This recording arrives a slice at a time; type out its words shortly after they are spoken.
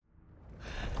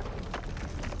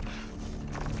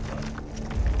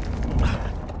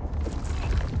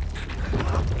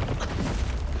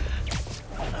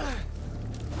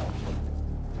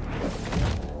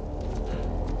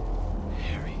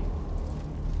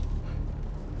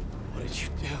What did you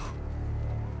do?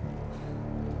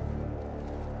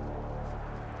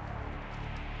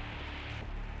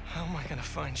 How am I gonna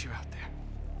find you out there?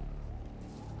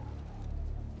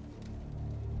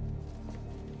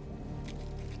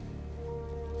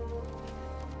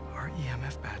 Our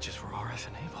EMF badges were RF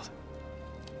enabled.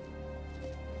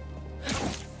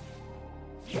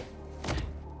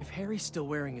 If Harry's still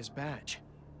wearing his badge,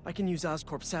 I can use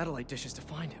Oscorp's satellite dishes to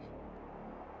find him.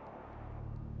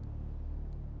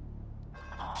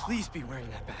 Please be wearing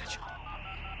that badge.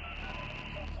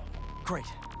 Great.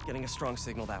 Getting a strong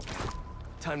signal that way.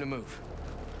 Time to move.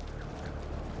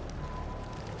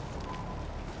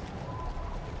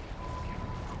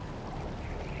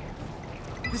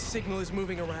 This signal is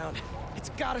moving around. It's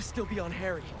gotta still be on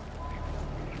Harry.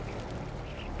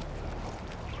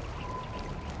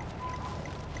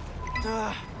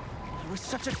 You were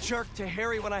such a jerk to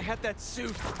Harry when I had that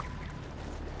suit.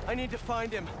 I need to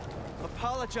find him,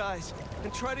 apologize,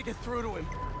 and try to get through to him.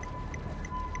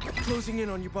 Closing in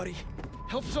on you, buddy.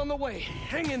 Help's on the way.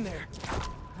 Hang in there.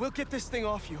 We'll get this thing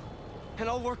off you, and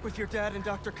I'll work with your dad and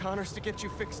Dr. Connors to get you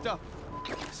fixed up.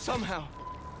 Somehow.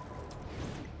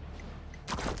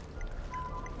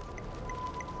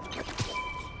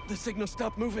 The signal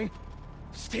stopped moving.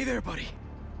 Stay there, buddy.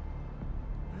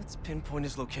 Let's pinpoint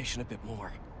his location a bit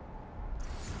more.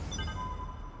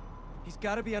 He's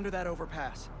gotta be under that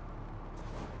overpass.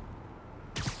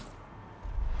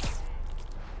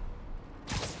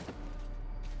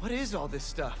 What is all this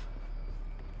stuff?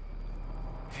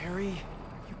 Harry,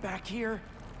 you back here?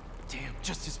 Damn,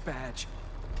 just his badge.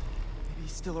 Maybe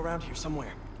he's still around here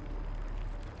somewhere.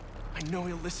 I know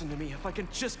he'll listen to me if I can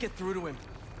just get through to him.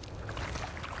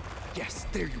 Yes,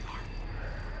 there you are.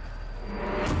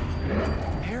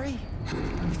 Harry?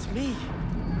 It's me.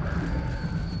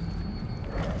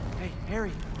 Hey,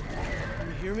 Harry. Can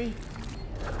you hear me?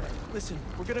 Listen,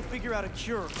 we're gonna figure out a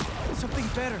cure. Something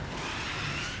better.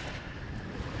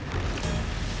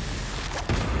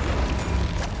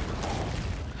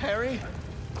 Harry?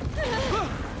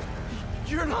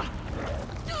 You're not...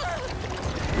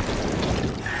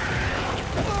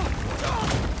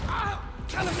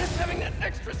 Kind of miss having that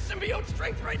extra symbiote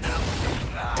strength right now.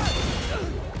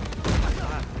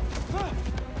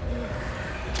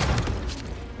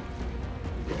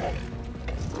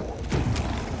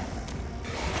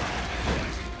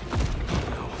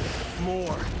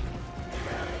 More.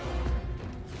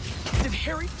 Did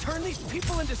Harry turn these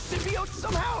people into symbiotes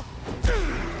somehow?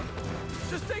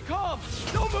 Just stay calm.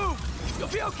 Don't move. You'll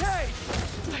be okay.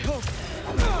 I hope.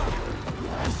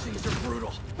 These things are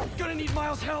brutal. Gonna need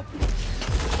Miles' help.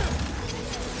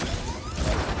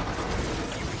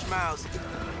 You reach Miles.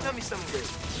 Tell me something good.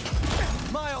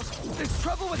 Miles, there's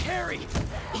trouble with Harry.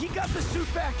 He got the suit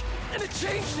back, and it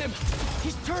changed him.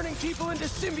 He's turning people into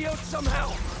symbiotes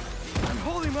somehow. I'm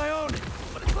holding my own,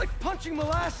 but it's like punching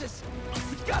molasses.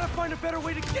 We gotta find a better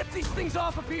way to get these things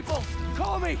off of people.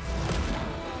 Call me.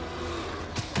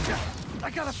 I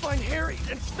gotta find Harry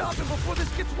and stop him before this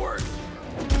gets worse.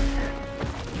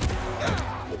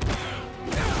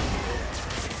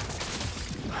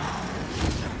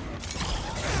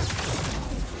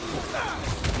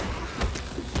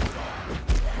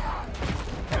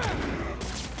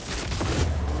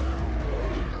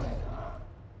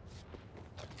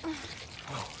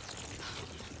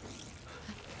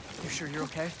 You sure you're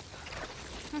okay?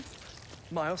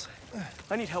 Miles,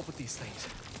 I need help with these things.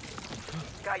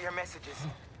 Got your messages.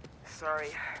 Sorry,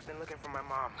 I've been looking for my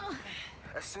mom.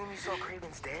 Assume you saw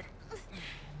Craven's dead?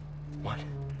 What?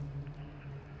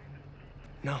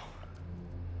 No.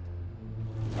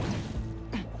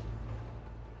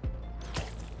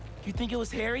 You think it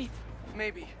was Harry?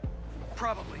 Maybe.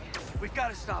 Probably. We've got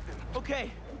to stop him.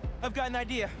 Okay, I've got an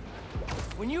idea.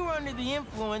 When you were under the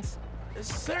influence,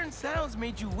 certain sounds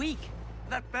made you weak.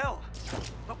 That bell.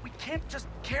 But we can't just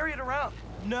carry it around.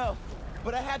 No,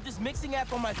 but I have this mixing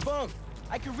app on my phone.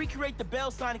 I can recreate the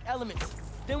bell sonic elements.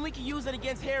 Then we can use it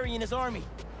against Harry and his army.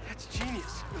 That's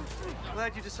genius.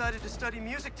 Glad you decided to study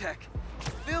music tech.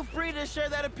 Feel free to share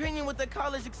that opinion with the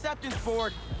college acceptance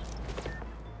board.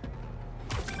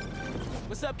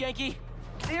 What's up, Genki?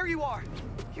 There you are.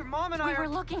 Your mom and I We were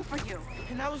looking for you.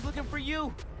 And I was looking for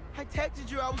you. I texted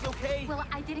you I was okay. Well,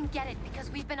 I didn't get it because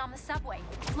we've been on the subway,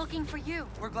 looking for you.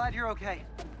 We're glad you're okay.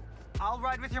 I'll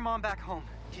ride with your mom back home.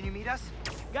 Can you meet us?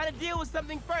 Gotta deal with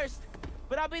something first,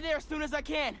 but I'll be there as soon as I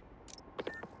can.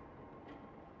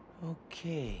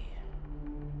 Okay.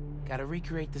 Gotta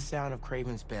recreate the sound of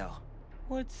Craven's bell.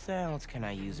 What sounds can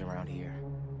I use around here?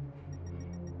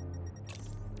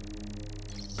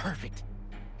 Perfect.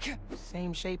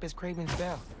 Same shape as Craven's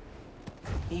bell,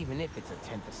 even if it's a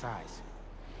tenth the size.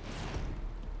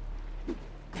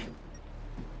 Here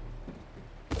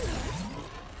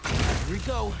we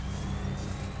go.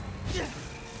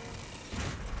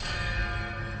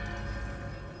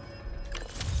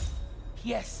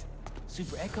 Yes.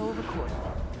 Super Echo recording.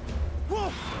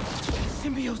 Whoa!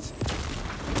 Symbiotes!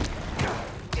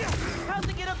 How'd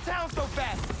they get uptown so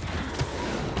fast?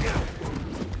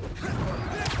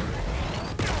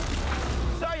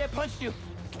 Sorry I punched you.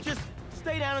 Just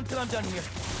stay down until I'm done here.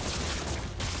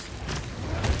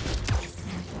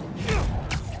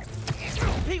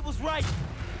 Pete was right.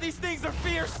 These things are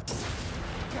fierce.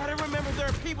 Gotta remember there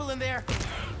are people in there.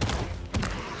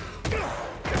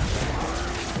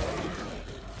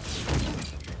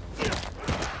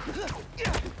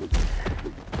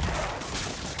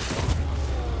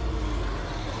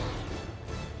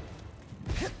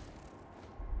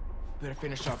 Better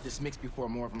finish off this mix before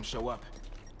more of them show up.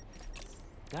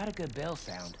 Got a good bell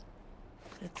sound,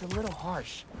 but it's a little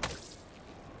harsh.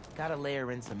 Gotta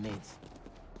layer in some mids.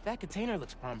 That container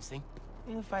looks promising.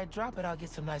 And if I drop it, I'll get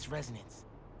some nice resonance.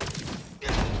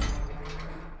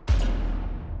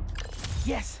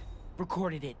 Yes!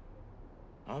 Recorded it.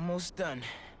 Almost done.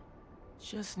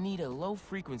 Just need a low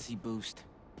frequency boost.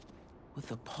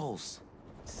 With a pulse.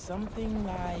 Something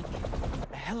like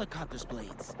a helicopter's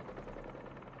blades.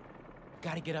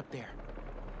 Gotta get up there.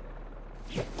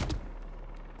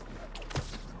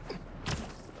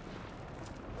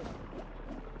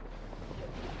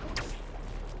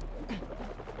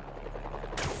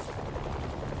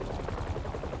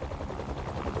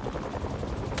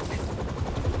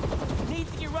 Need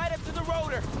to get right up to the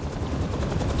rotor.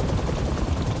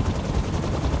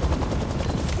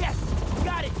 Yes,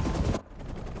 got it.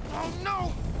 Oh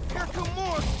no, here come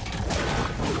more.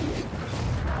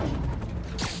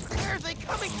 Where are they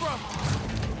coming from?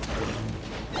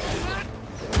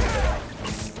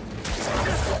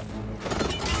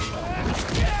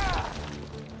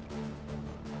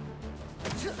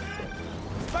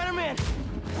 Spider-Man!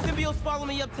 Symbiotes follow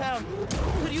me uptown.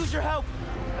 Could use your help.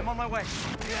 I'm on my way.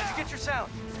 Did you get your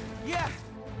sound? Yeah,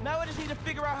 now I just need to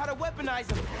figure out how to weaponize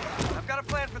them. I've got a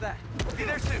plan for that. Be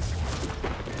there soon.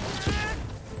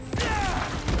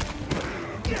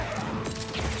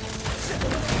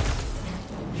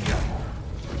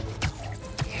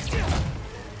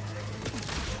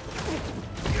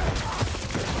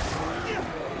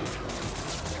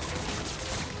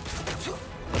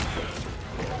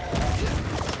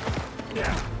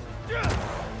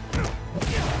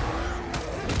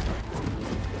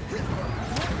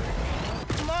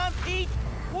 Come on, Pete!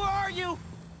 Where are you?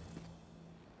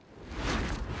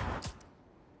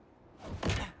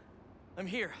 I'm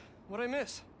here. What'd I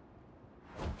miss?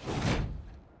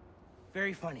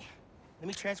 Very funny. Let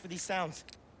me transfer these sounds.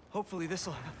 Hopefully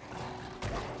this'll...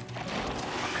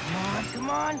 Come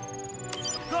on!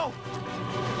 Go!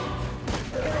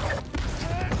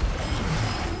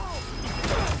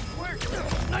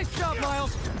 Nice job,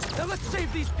 Miles! Now let's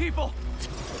save these people!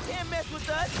 Can't mess with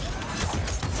us!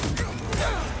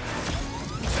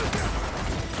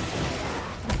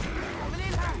 Coming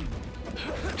in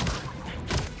hot!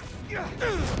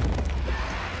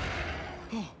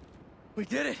 Oh, we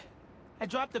did it! I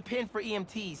dropped a pin for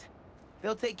EMTs.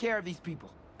 They'll take care of these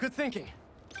people. Good thinking.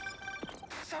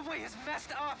 Subway is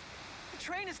messed up. The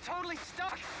train is totally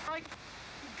stuck. Like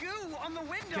goo on the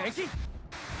windows. Yankee?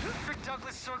 Rick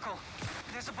Douglas Circle.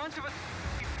 There's a bunch of us.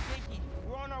 Yankee,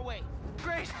 we're on our way.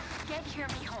 Great. Get here,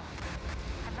 mijo.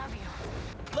 I love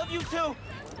you. Love you too!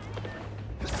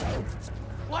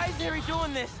 Why is Harry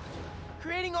doing this?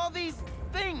 Creating all these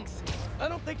things? I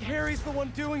don't think Harry's the one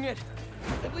doing it.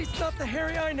 At least not the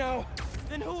Harry I know.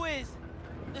 Then who is?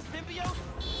 The symbiote?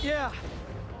 Yeah,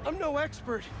 I'm no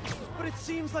expert, but it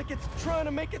seems like it's trying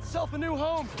to make itself a new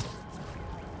home.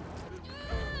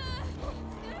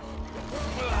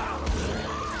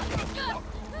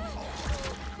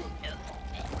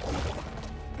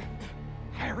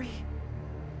 Harry?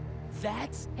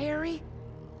 That's Harry?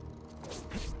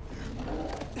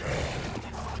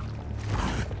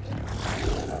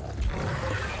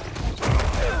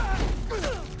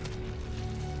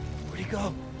 Where'd he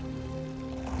go?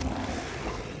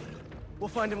 We'll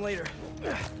find him later.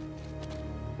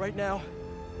 Right now,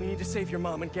 we need to save your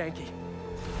mom and Genki.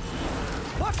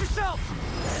 Watch yourself!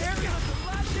 Harry looks a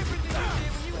lot different than you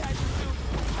did when you had your suit.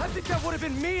 I think that would have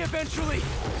been me eventually,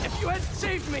 if you hadn't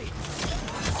saved me!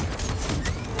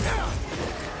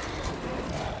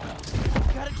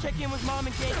 Gotta check in with Mom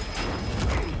and Genki.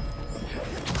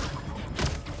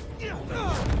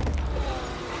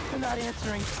 They're not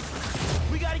answering.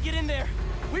 We gotta get in there.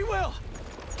 We will!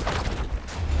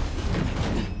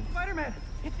 Spider-Man,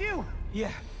 it's you.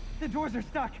 Yeah, The doors are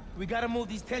stuck. we gotta move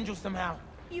these tendrils somehow.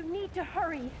 You need to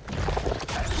hurry.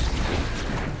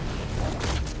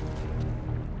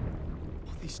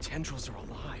 All these tendrils are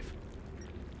alive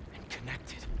and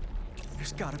connected.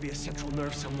 There's gotta be a central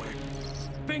nerve somewhere.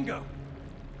 Bingo!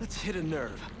 Let's hit a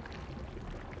nerve.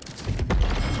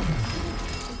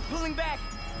 Pulling back!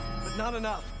 But not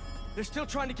enough. They're still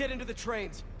trying to get into the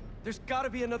trains. There's gotta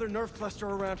be another nerve cluster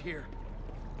around here.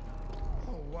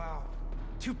 Oh, wow.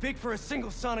 Too big for a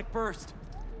single sonic burst.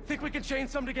 Think we can chain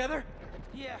some together?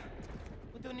 Yeah,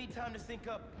 but they'll need time to sync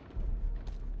up.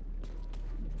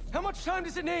 How much time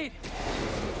does it need?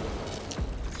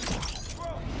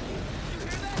 Bro, you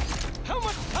hear that? How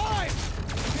much time?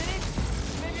 A minute?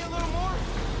 Maybe a little more?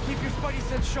 Keep your spidey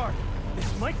sense sharp.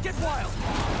 This might get wild.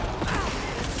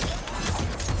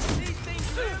 These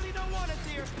things really don't want us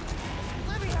here.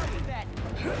 Let me help with that.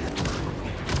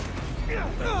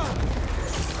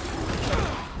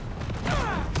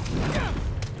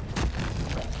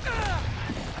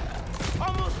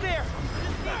 Almost there.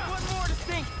 Just need one more to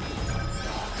sink.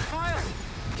 Miles,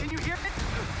 can you hear it?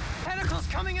 Tentacles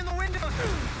coming in the windows.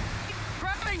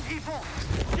 Grabbing people.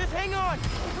 Just hang on.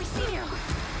 We see you.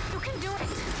 You can do it.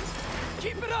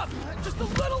 Keep it up! Just a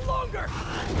little longer!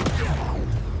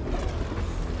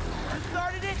 You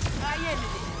started it, I ended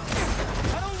it.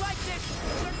 I don't like this.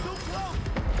 They're too close.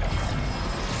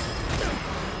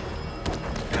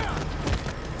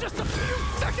 Just a few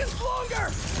seconds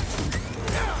longer!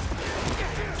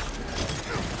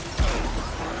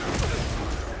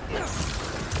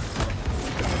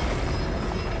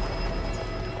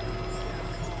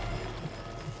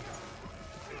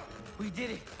 We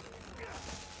did it.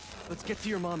 Let's get to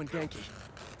your mom and Genki.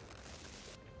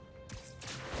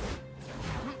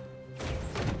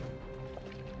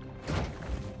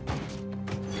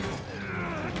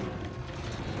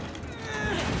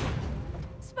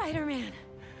 Spider-Man.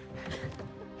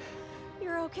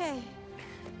 You're okay.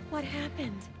 What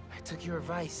happened? I took your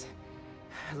advice.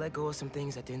 I let go of some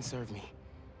things that didn't serve me.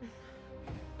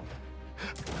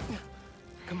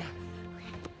 Come on.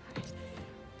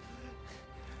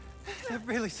 That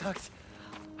really sucks.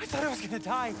 I thought I was gonna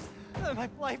die. My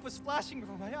life was flashing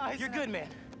before my eyes. You're good, man.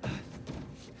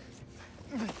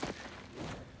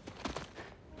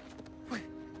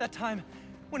 That time,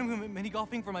 when we went mini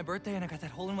golfing for my birthday and I got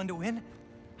that hole-in-one to win,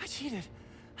 I cheated.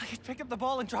 I could pick up the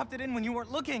ball and dropped it in when you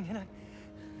weren't looking, and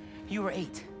You were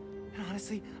 8. And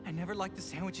honestly, I never liked the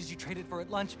sandwiches you traded for at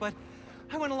lunch, but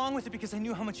I went along with it because I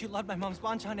knew how much you loved my mom's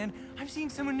banchan, and I'm seeing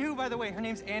someone new, by the way. Her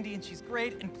name's Andy, and she's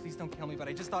great, and please don't kill me, but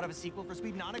I just thought of a sequel for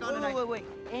Sweet Nonagon, and Wait.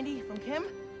 Andy from Kim?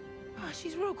 Oh,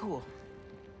 she's real cool.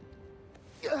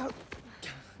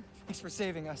 Thanks for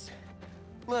saving us.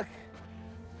 Look,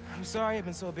 I'm sorry I've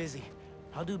been so busy.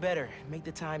 I'll do better. Make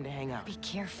the time to hang out. Be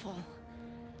careful.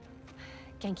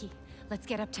 Genki, let's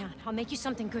get uptown. I'll make you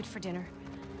something good for dinner.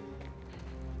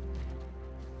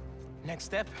 Next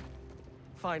step?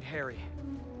 Find Harry.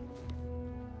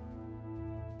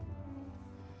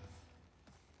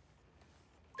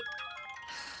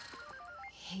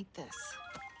 I hate this.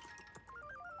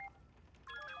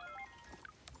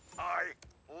 I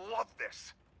love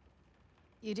this.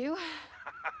 You do?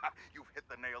 You've hit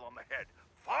the nail on the head.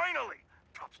 Finally!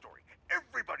 Top story.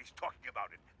 Everybody's talking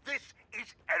about it. This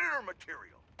is editor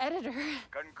material. Editor?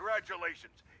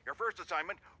 Congratulations. Your first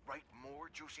assignment, write more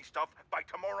juicy stuff by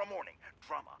tomorrow morning.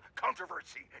 Drama,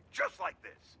 controversy, just like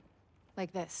this.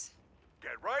 Like this.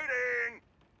 Get writing!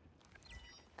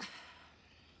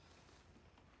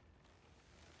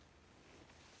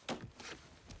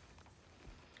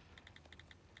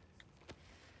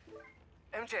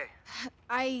 MJ,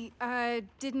 I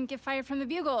didn't get fired from the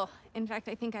Bugle. In fact,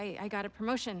 I think I got a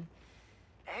promotion.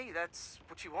 hey, that's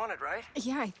what you wanted, right?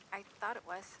 Yeah, I thought it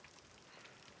was.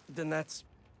 Then that's...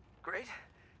 Great.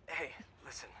 Hey,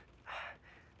 listen.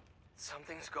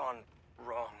 Something's gone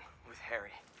wrong with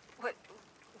Harry. What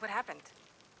happened?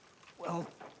 well...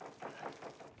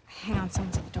 Hang on,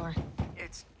 someone's at the door.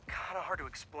 It's kind of hard to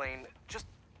explain. Just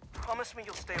promise me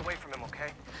you'll stay away from him,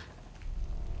 okay?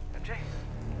 MJ?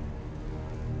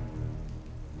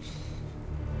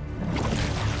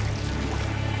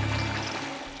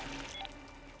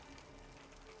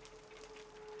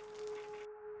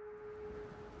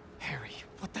 Harry,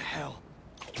 what the hell?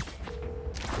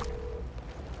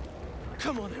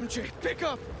 Come on, MJ, pick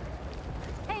up!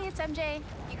 Hey, it's MJ.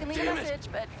 You can leave Damn a it.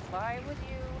 message, but why would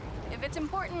you? If it's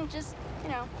important, just,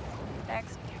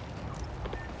 text.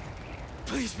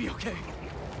 Please be okay.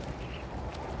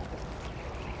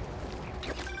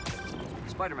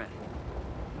 Spider-Man,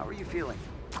 how are you feeling?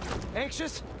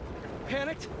 Anxious?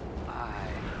 Panicked? I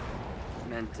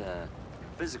meant,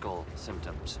 physical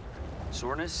symptoms.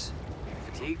 Soreness?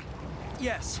 Fatigue?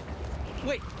 Yes.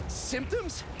 Wait,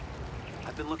 symptoms?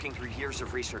 I've been looking through years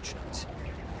of research notes.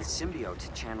 The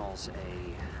symbiote channels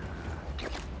a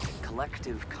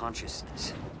collective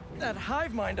consciousness. That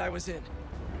hive mind I was in.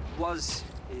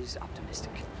 Is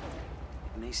optimistic.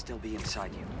 It may still be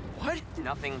inside you. What?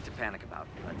 Nothing to panic about,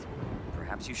 but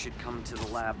perhaps you should come to the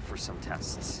lab for some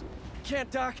tests.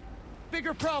 Can't, Doc.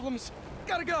 Bigger problems.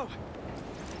 Gotta go.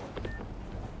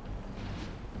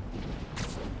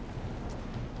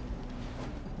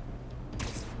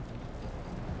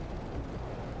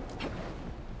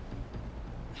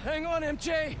 Hang on,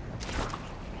 MJ.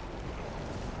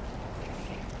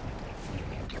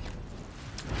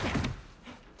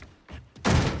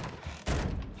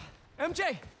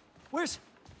 MJ, where's...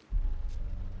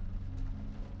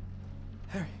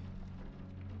 Harry?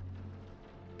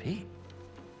 Pete?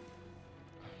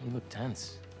 You look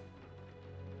tense.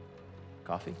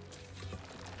 Coffee?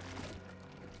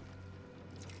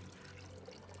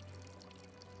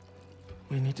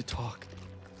 We need to talk.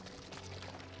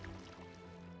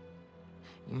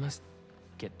 You must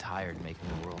get tired making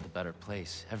the world a better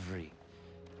place every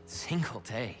single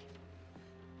day.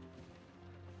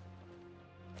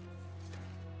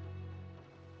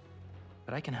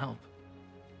 But I can help.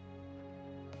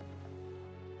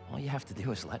 All you have to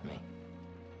do is let me.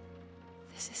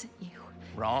 This isn't you.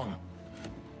 Wrong.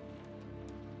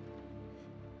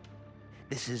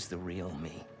 This is the real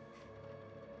me.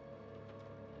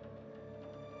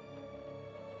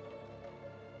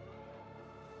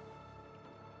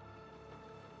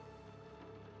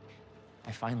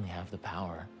 I finally have the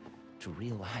power to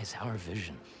realize our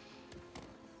vision.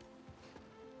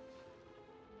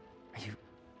 Are you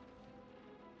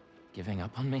giving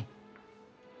up on me?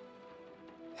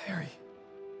 Harry,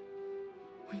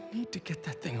 we need to get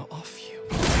that thing off you.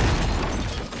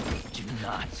 Do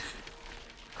not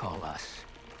call us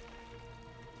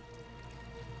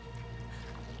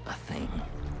a thing.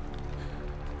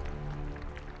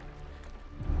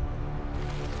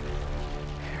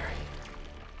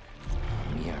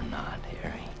 We are not,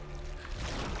 Harry.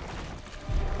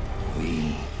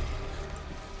 We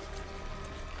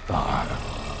are.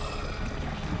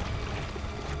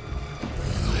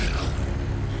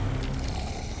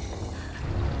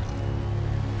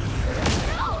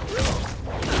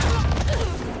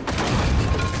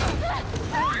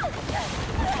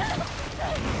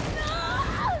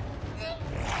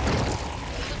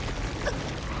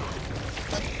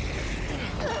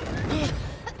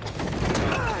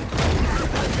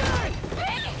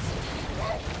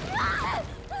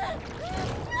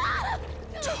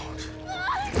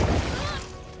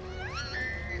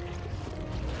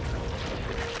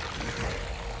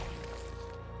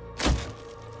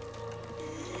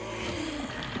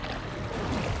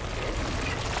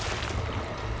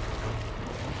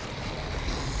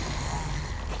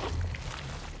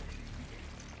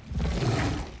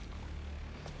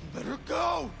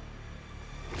 Go!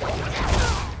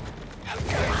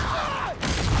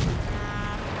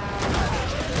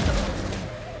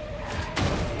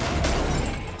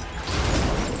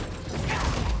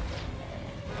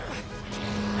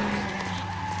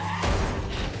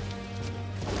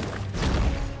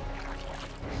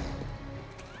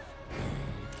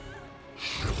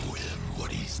 Show him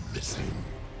what he's missing.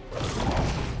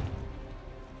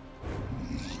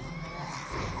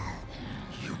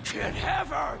 You can't have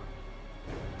her!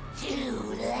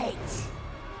 Too late.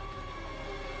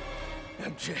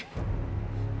 MJ.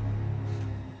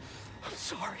 I'm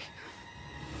sorry.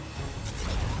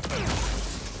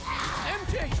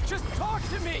 MJ, just talk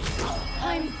to me!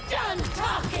 I'm done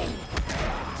talking.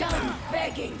 Done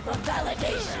begging for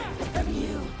validation from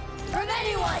you. From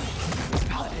anyone.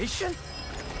 Validation?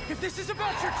 If this is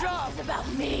about your job! It's about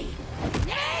me.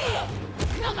 Hey!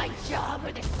 Not my job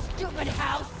or this stupid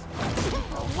house.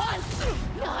 For once,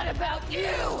 not about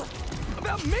you.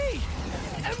 About me?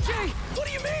 MJ, what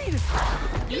do you mean?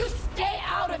 You stay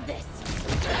out of this.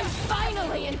 I'm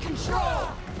finally in control.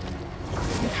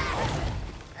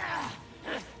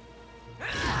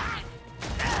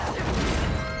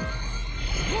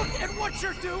 Look at what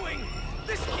you're doing!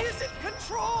 This isn't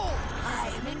control!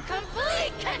 I am in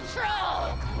complete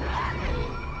control.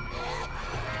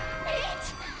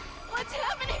 Pete, what's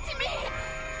happening to me?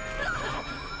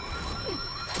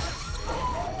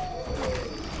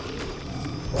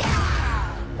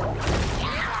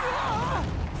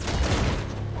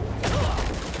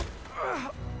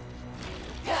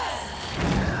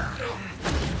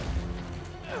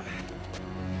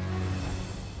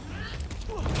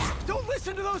 Don't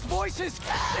listen to those voices!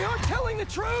 They aren't telling the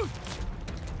truth!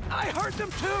 I heard them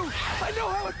too! I know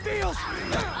how it feels!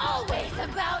 Always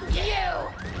about you!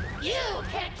 You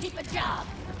can't keep a job!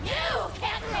 You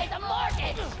can't pay the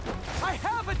mortgage! I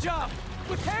have a job!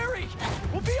 With Harry!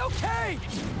 We'll be okay!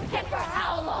 And for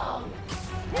how long?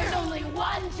 There's only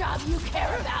one job you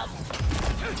care about!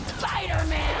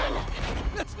 Spider-Man!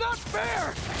 That's not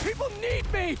fair! People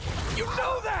need me! You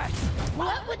know that!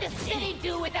 What would the city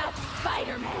do without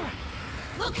Spider-Man?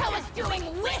 Look how it's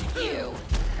doing with you!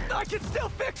 I can still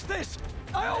fix this!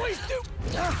 I always do!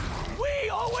 We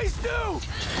always do!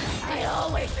 I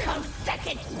always come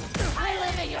second! I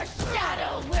live in your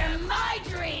shadow where my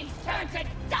dreams turn to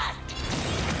dust!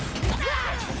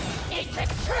 It's the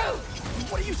truth!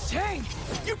 What are you saying?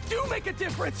 You do make a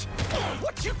difference!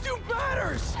 What you do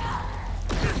matters!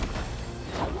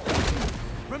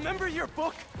 Remember your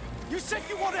book? You said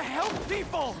you want to help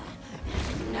people!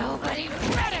 Nobody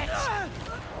read it!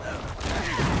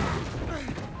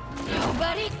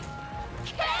 Nobody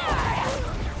cared!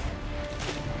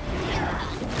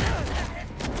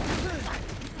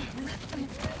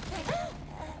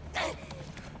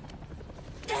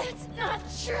 That's not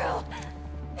true!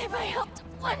 If I helped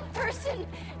one person,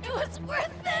 it was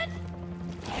worth it!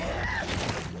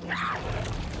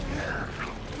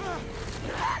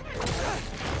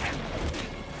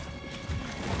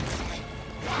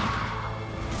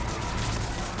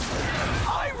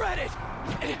 I read it!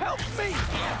 It helped me!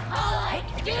 All I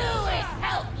do is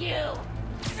help you!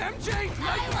 MJ,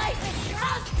 My life is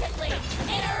constantly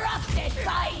interrupted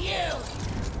by you!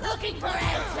 Looking for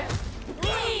answers,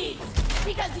 needs,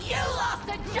 because you lost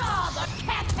a job or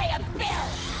can't pay a bill!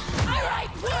 I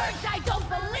write words I don't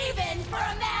believe in for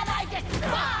a man I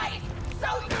despise, so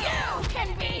you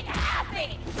can be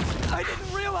happy! I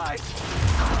didn't realize!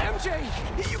 MJ,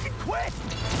 you can quit!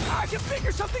 I can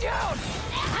figure something out!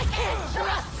 I can't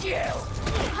trust you!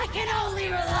 I can only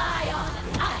rely on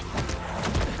us!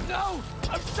 No!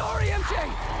 I'm sorry, MJ!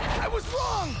 I was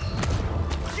wrong!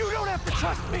 You don't have to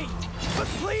trust me! But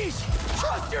please,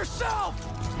 trust yourself!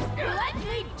 Let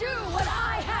me do what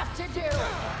I have to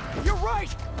do! You're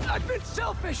right! I've been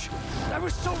selfish! I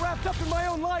was so wrapped up in my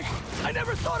own life, I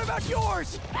never thought about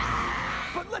yours!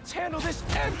 But let's handle this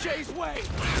MJ's way!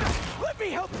 Let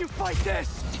me help you fight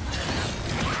this!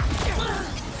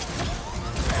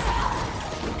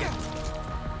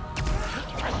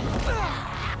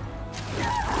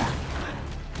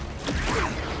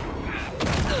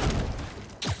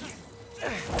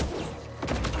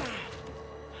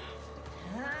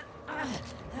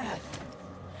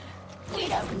 We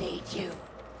don't need you.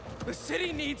 The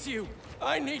city needs you!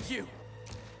 I need you!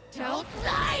 Don't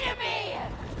lie to me!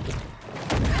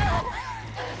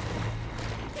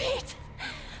 Pete!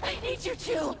 I need you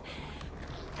too!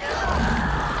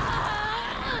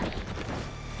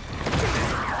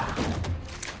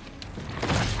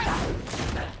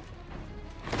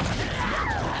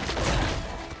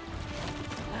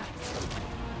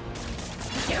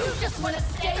 You just want to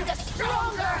stay the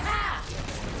stronger half!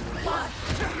 What?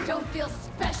 Don't feel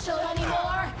special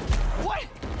anymore? What?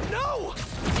 No!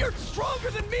 You're stronger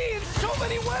than me in so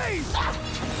many ways!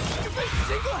 You've been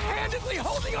single-handedly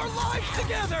holding our lives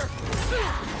together!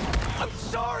 I'm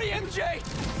sorry, MJ!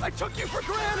 I took you for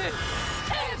granted!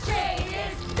 MJ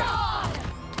is gone!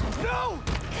 No!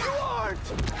 You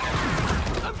aren't!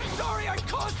 I'm sorry I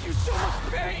caused you so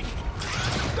much pain!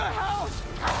 The house!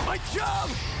 My job!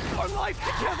 Our life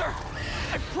together!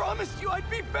 I promised you I'd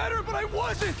be better, but I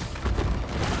wasn't!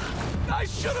 I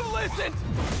should have listened!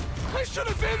 I should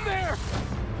have been there!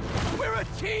 We're a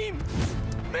team!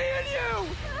 Me and you!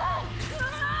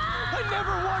 I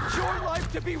never want your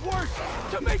life to be worse,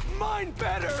 to make mine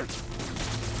better!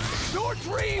 Your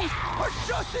dreams are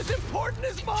just as important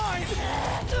as mine!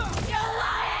 You're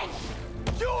lying!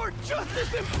 You're just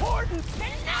as important!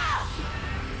 Enough!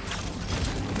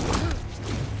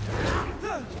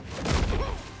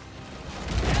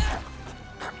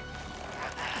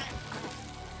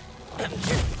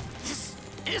 This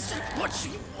isn't what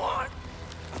you want!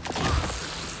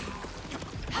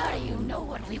 How do you know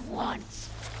what we want?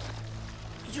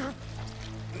 You're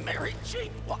Mary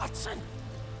Jane Watson.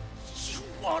 You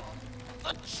want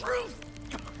the truth.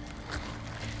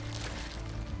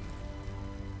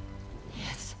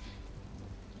 Yes.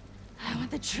 I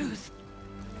want the truth.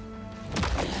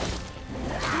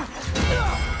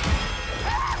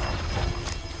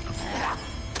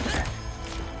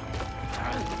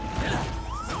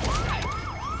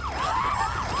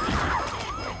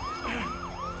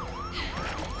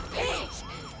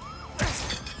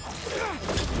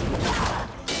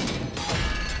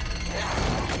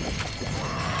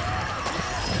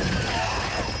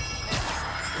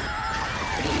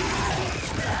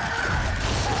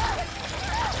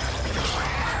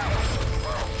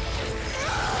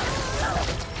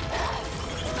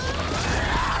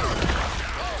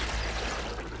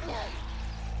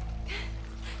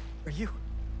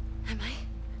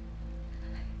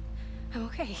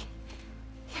 okay.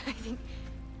 Yeah, I think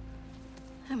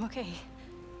I'm okay.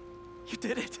 You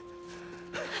did it.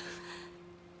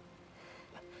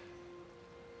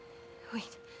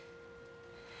 Wait.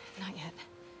 Not yet.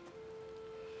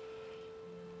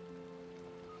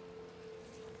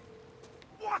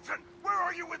 Watson, where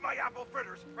are you with my apple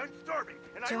fritters? I'm starving,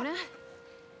 and Jonah?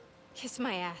 Kiss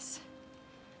my ass.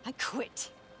 I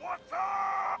quit. Watson!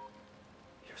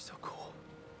 You're so cool.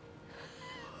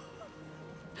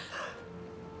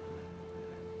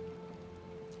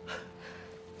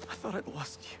 I thought I'd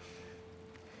lost you.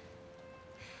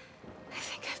 I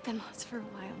think I've been lost for a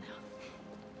while now.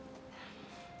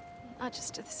 Not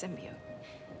just to the symbiote.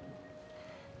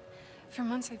 For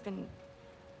months I've been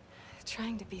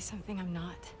trying to be something I'm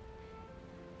not.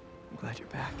 I'm glad you're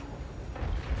back.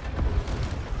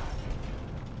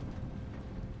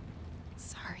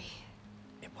 Sorry.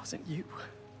 It wasn't you.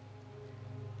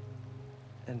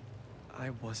 And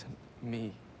I wasn't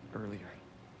me earlier.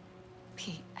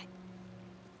 Pete,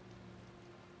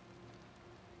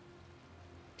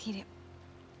 Pete, it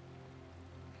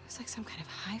was like some kind of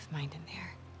hive mind in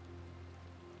there.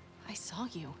 I saw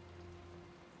you.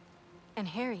 And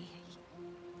Harry,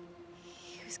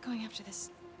 he was going after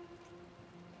this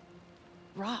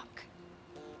rock.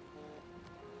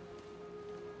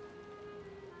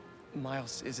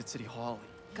 Miles is at City Hall.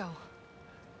 Go.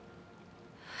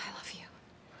 I love you.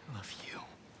 I love you.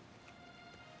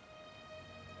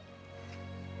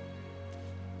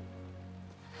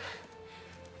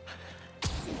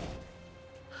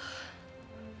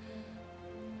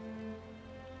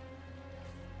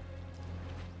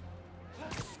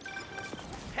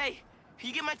 Hey,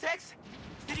 you get my text?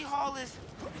 City Hall is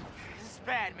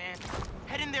bad, man.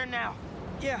 Head in there now.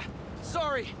 Yeah,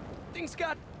 sorry. Things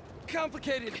got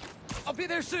complicated. I'll be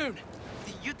there soon.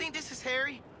 Do you think this is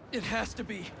Harry? It has to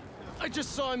be. I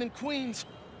just saw him in Queens.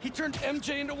 He turned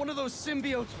MJ into one of those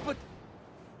symbiotes, but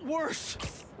worse.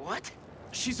 What?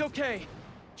 She's okay.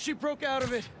 She broke out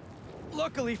of it.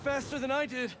 Luckily, faster than I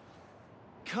did.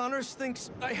 Connors thinks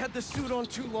I had the suit on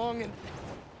too long, and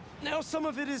now some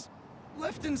of it is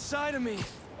left inside of me.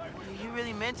 You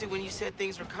really meant it when you said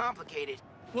things were complicated.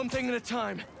 One thing at a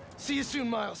time. See you soon,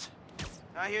 Miles.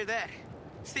 I hear that.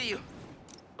 See you.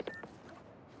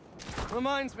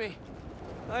 Reminds me,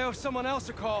 I owe someone else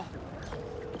a call.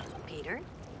 Peter?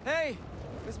 Hey,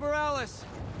 Miss Morales.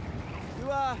 You,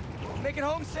 make it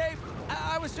home safe?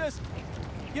 I was just...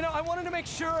 You know, I wanted to make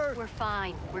sure... We're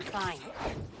fine. We're fine.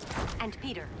 And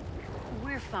Peter,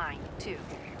 we're fine, too.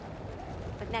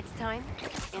 But next time,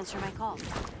 answer my call.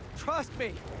 Trust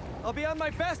me, I'll be on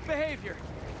my best behavior.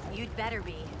 You'd better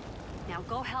be. Now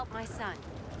go help my son.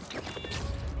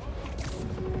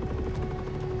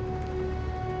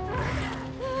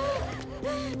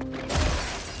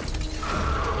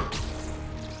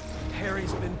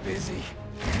 Harry's been busy.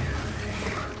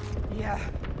 Yeah.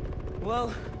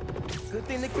 Well, good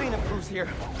thing the cleanup crew's here.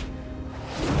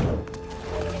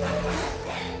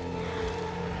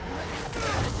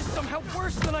 This is somehow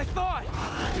worse than I thought.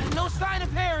 No sign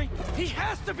of Harry. He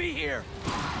has to be here.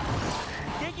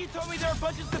 Think you told me there were a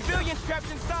bunch of civilians trapped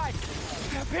inside.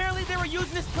 Apparently they were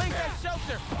using this place as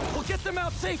shelter. We'll get them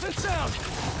out safe and sound.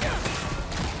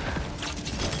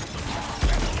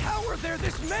 How are there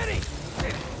this many?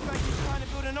 It's like he's trying to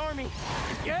build an army.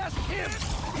 Yes, him.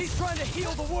 He's trying to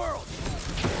heal the world.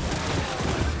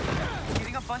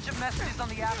 Getting a bunch of messages on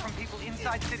the app from people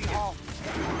inside City Hall.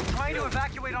 Trying to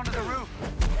evacuate onto the roof.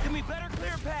 Then we better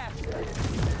clear a path.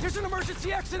 There's an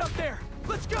emergency exit up there.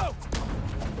 Let's go.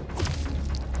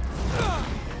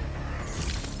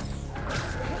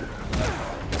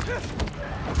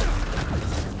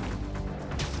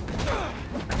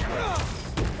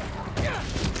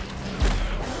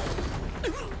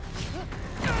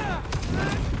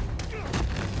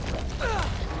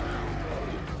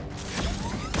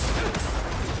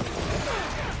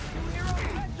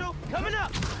 Coming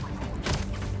up.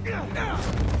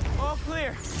 All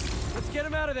clear. Let's get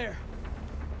him out of there.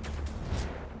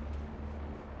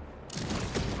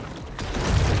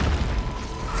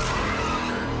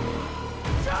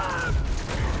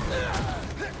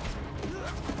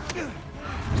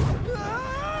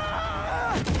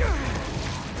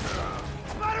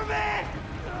 Spider-Man!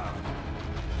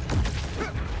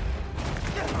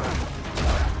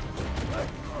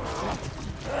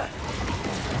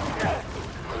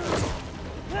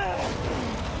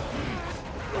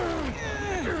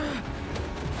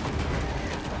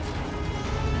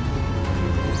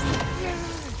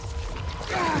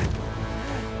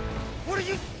 What are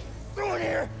you doing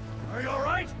here? Are you all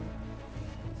right?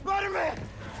 Spider-Man!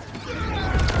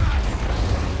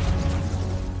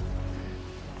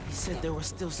 He's said there was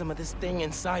still some of this thing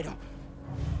inside him.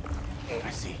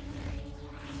 I see.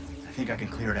 I think I can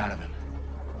clear it out of him.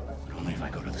 But only if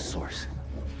I go to the source.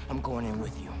 I'm going in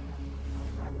with you.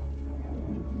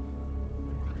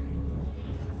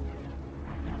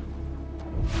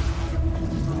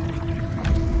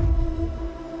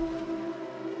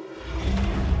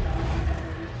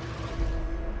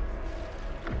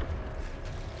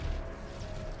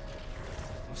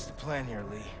 What's the plan here,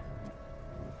 Lee?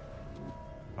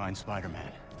 Find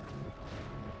Spider-Man.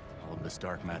 All of this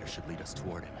dark matter should lead us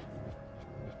toward him.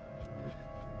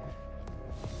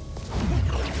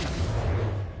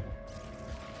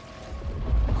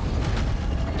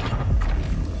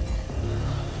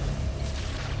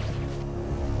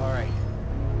 All right.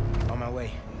 On my way.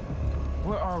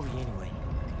 Where are we anyway?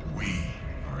 We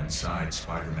are inside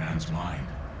Spider-Man's mind.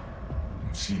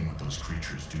 We've seen what those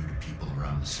creatures do to people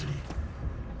around the city.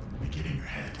 They get in your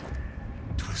head,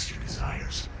 twist your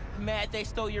desires. Mad they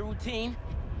stole your routine?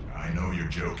 I know you're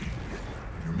joking.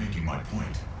 You're making my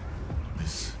point.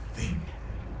 This thing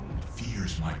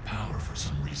fears my power for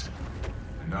some reason.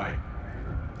 And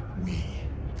we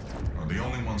are the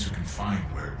only ones who can find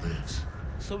where it lives.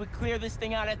 So we clear this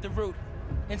thing out at the root,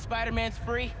 and Spider-Man's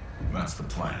free? That's the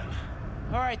plan.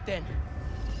 All right, then.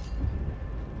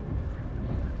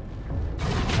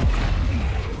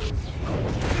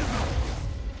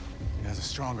 It has a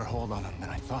stronger hold on him than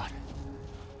I thought.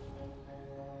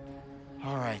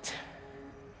 All right.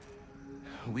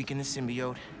 Weaken the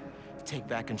symbiote, take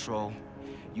back control,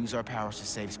 use our powers to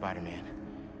save Spider-Man.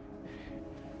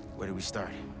 Where do we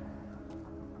start?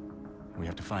 We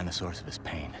have to find the source of his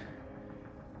pain.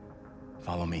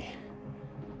 Follow me.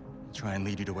 I'll try and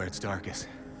lead you to where it's darkest.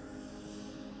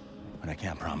 But I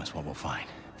can't promise what we'll find.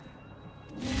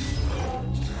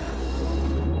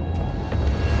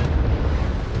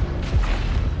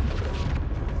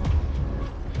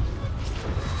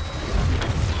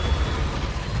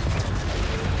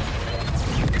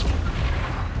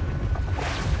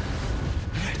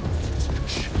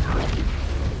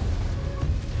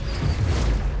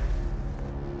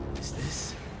 Is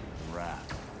this?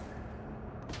 Wrath.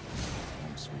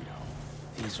 Home sweet home.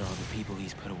 These are all the people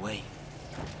he's put away.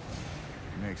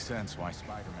 It makes sense why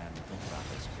Spider-Man would think about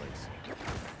this place.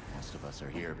 Most of us are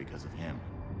here because of him.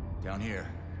 Down here,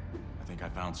 I think I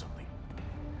found something.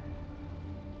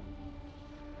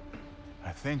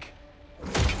 I think...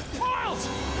 Miles!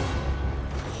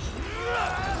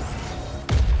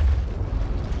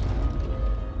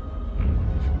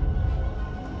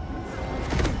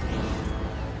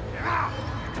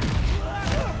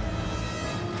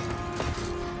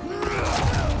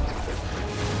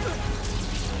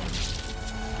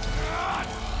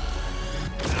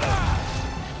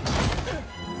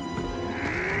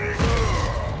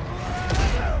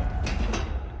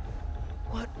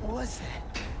 What was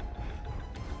that?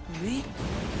 Lee?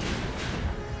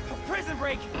 A prison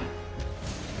break!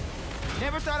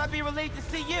 Never thought I'd be relieved to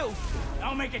see you!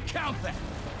 I'll make it count then.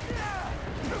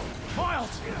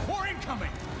 Miles, more incoming.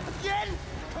 Again?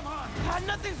 Come on,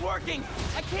 Nothing's working!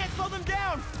 I can't slow them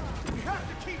down! we have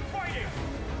to keep fighting.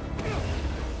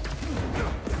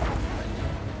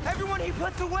 Everyone he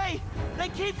puts away! They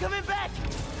keep coming back!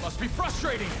 Must be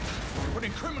frustrating.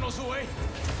 Putting criminals away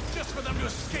just for them to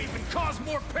escape and cause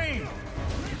more pain.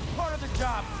 It's part of the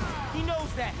job. He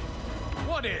knows that.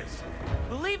 What is?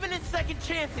 Believing in second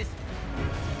chances.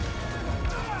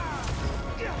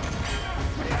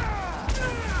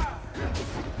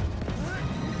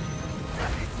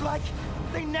 It's like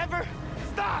they never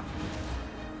stop!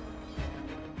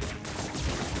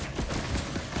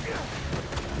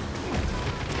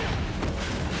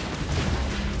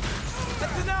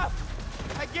 That's enough!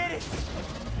 I get it!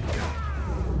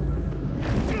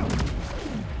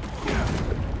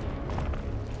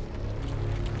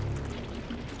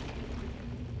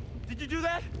 Did you do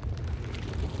that?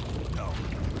 No.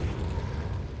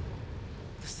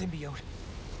 The symbiote.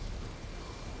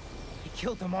 He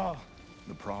killed them all.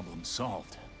 The problem's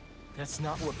solved. That's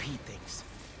not what Pete thinks.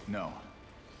 No.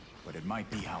 But it might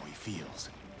be how he feels.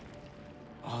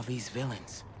 All these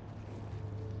villains.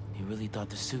 He really thought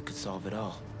the suit could solve it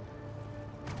all.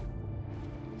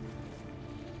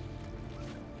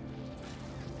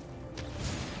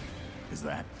 Is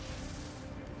that...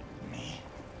 me?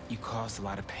 You caused a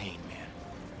lot of pain, man.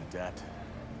 A debt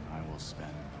I will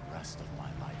spend the rest of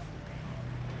my life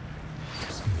repaying.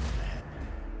 Just go ahead.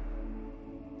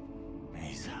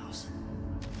 May's house.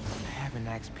 I haven't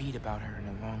asked Pete about her in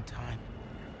a long time.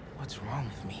 What's wrong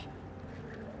with me?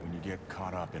 When you get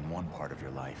caught up in one part of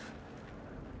your life,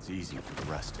 it's easy for the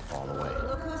rest to fall away.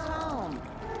 Look who's home.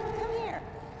 Come here.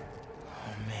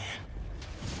 Oh, man.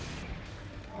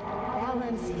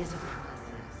 is a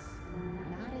process,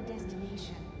 not a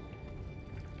destination.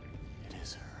 It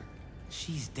is her.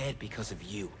 She's dead because of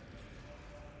you.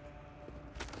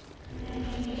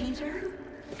 Peter?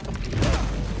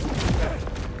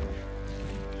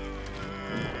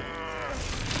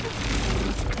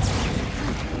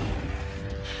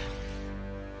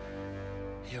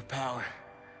 Your power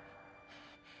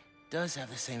does have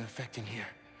the same effect in here.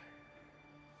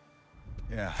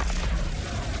 Yeah.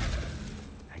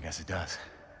 I guess it does.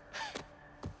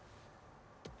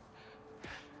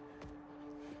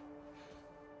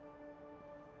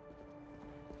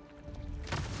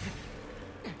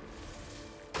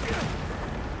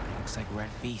 Looks like we're at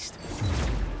feast.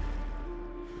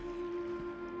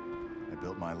 I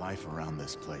built my life around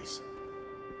this place.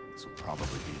 This will probably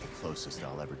be the closest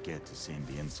I'll ever get to seeing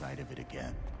the inside of it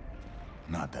again.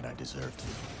 Not that I deserve to.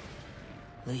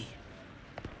 Lee,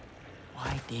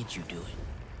 why did you do it?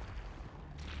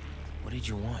 What did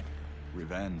you want?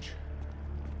 Revenge.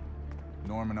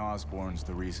 Norman Osborn's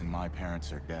the reason my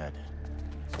parents are dead.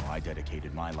 So I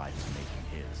dedicated my life to making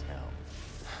his hell.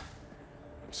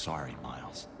 I'm sorry,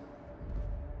 Miles.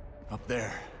 Up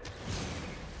there.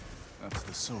 That's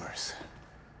the source.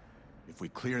 If we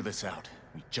clear this out,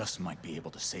 we just might be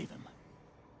able to save him.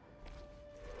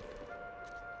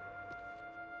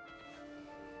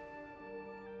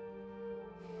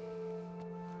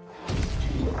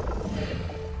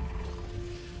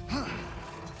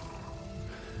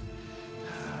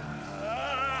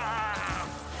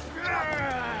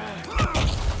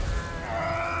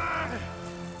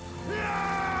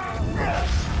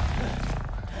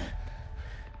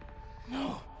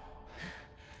 No.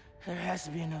 There has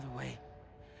to be another way.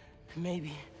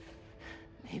 Maybe...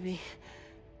 We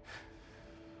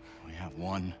have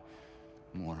one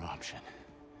more option.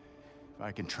 If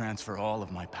I can transfer all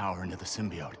of my power into the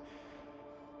symbiote,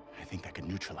 I think that could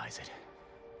neutralize it.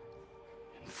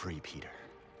 And free Peter.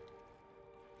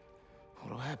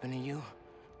 What'll happen to you?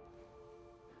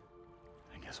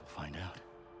 I guess we'll find out.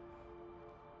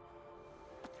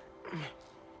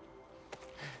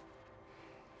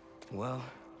 Well,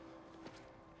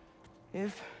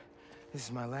 if this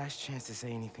is my last chance to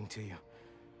say anything to you,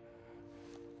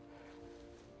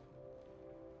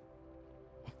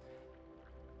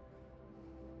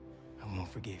 I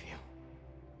won't forgive you.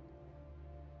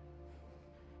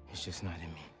 It's just not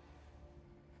in me.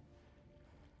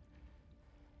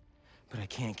 But I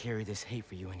can't carry this hate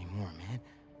for you anymore, man.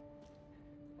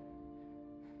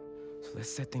 So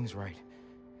let's set things right.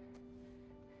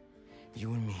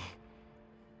 You and me.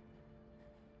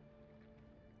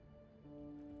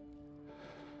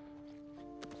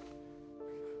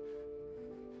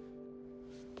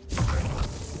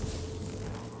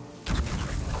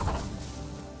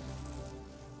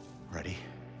 Ready?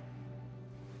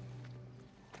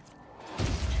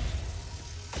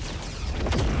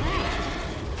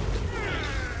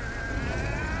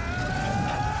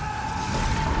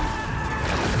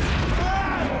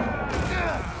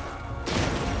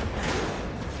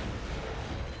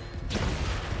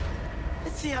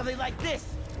 Let's see how they like this.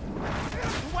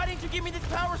 Why didn't you give me this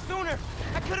power sooner?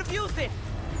 I could have used it.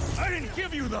 I didn't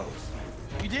give you those!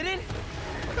 You didn't?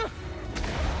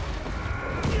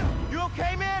 You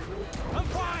okay, man? I'm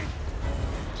fine!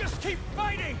 Just keep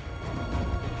fighting!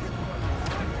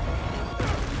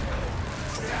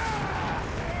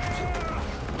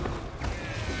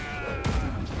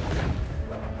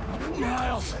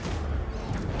 Miles!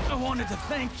 I wanted to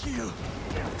thank you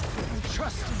for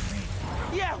trusting me.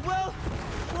 Yeah, well,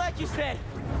 like you said,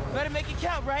 better make it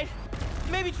count, right?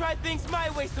 Maybe try things my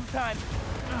way sometime.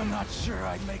 I'm not sure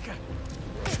I'd make a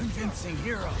convincing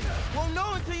hero. Won't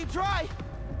know until you try.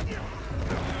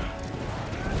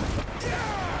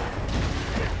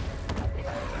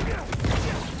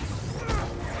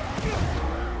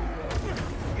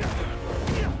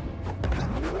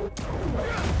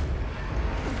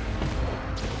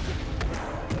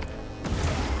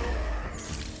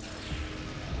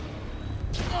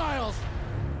 Miles!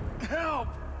 Help!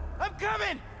 I'm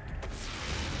coming!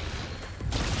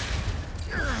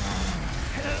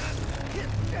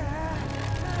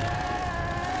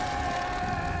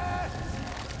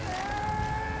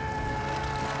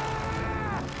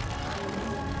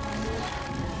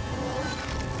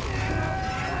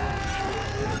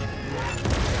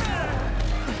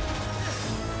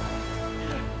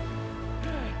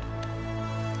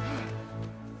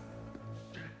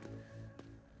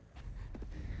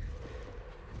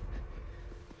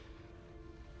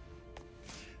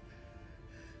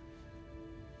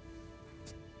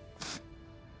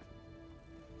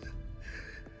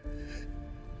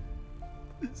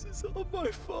 This is all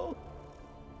my fault.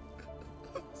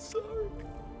 I'm sorry.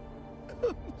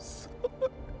 I'm sorry.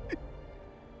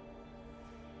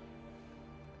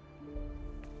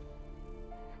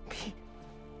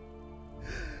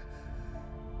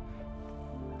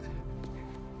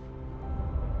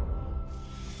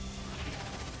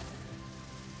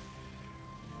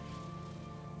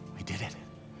 We did it.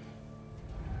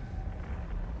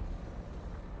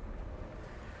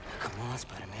 Come on,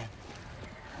 Spider-Man.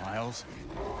 Miles?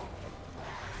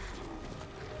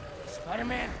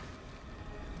 Spider-Man!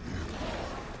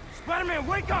 Spider-Man,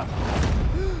 wake up!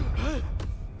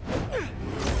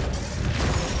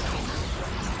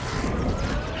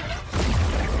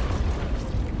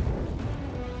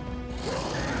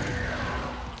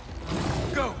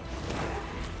 Go!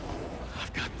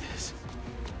 I've got this.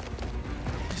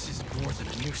 This is more than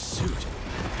a new suit.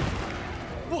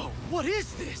 Whoa, what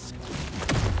is this?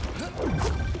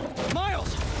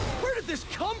 Miles, where did this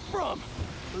come from?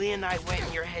 Leonide went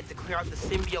in your head to clear out the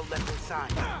symbiote left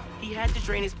inside. He had to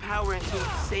drain his power into it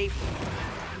to save you.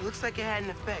 It looks like it had an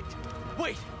effect.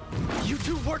 Wait, you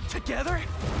two work together?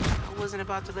 I wasn't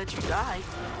about to let you die.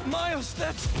 Miles,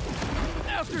 that's...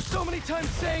 After so many times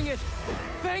saying it,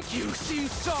 thank you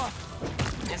seems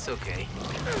soft. It's okay.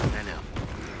 I know.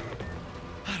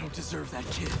 I don't deserve that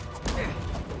kid.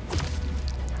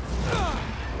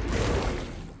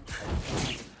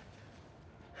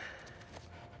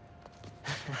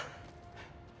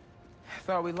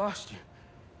 I thought we lost you.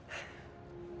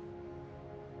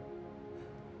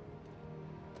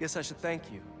 Guess I should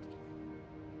thank you.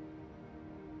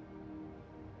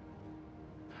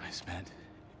 I spent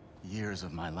years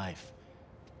of my life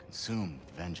consumed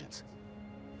with vengeance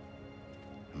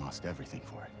and lost everything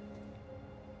for it.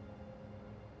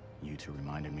 You two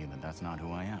reminded me that that's not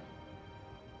who I am.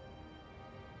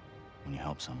 When you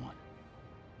help someone,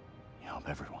 you help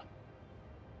everyone.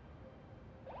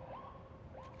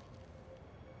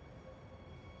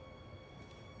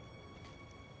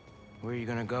 Where are you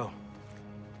gonna go?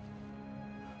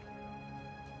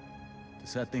 To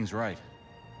set things right.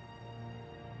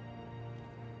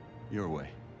 Your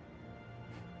way.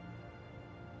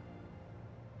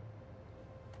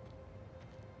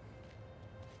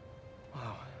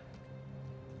 Wow.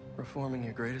 Reforming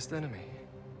your greatest enemy.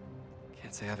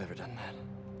 Can't say I've ever done that.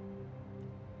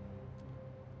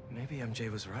 Maybe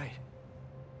MJ was right.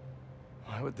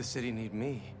 Why would the city need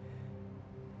me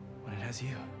when it has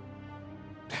you?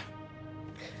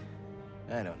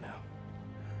 I don't know.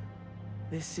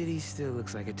 This city still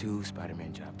looks like a two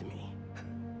Spider-Man job to me.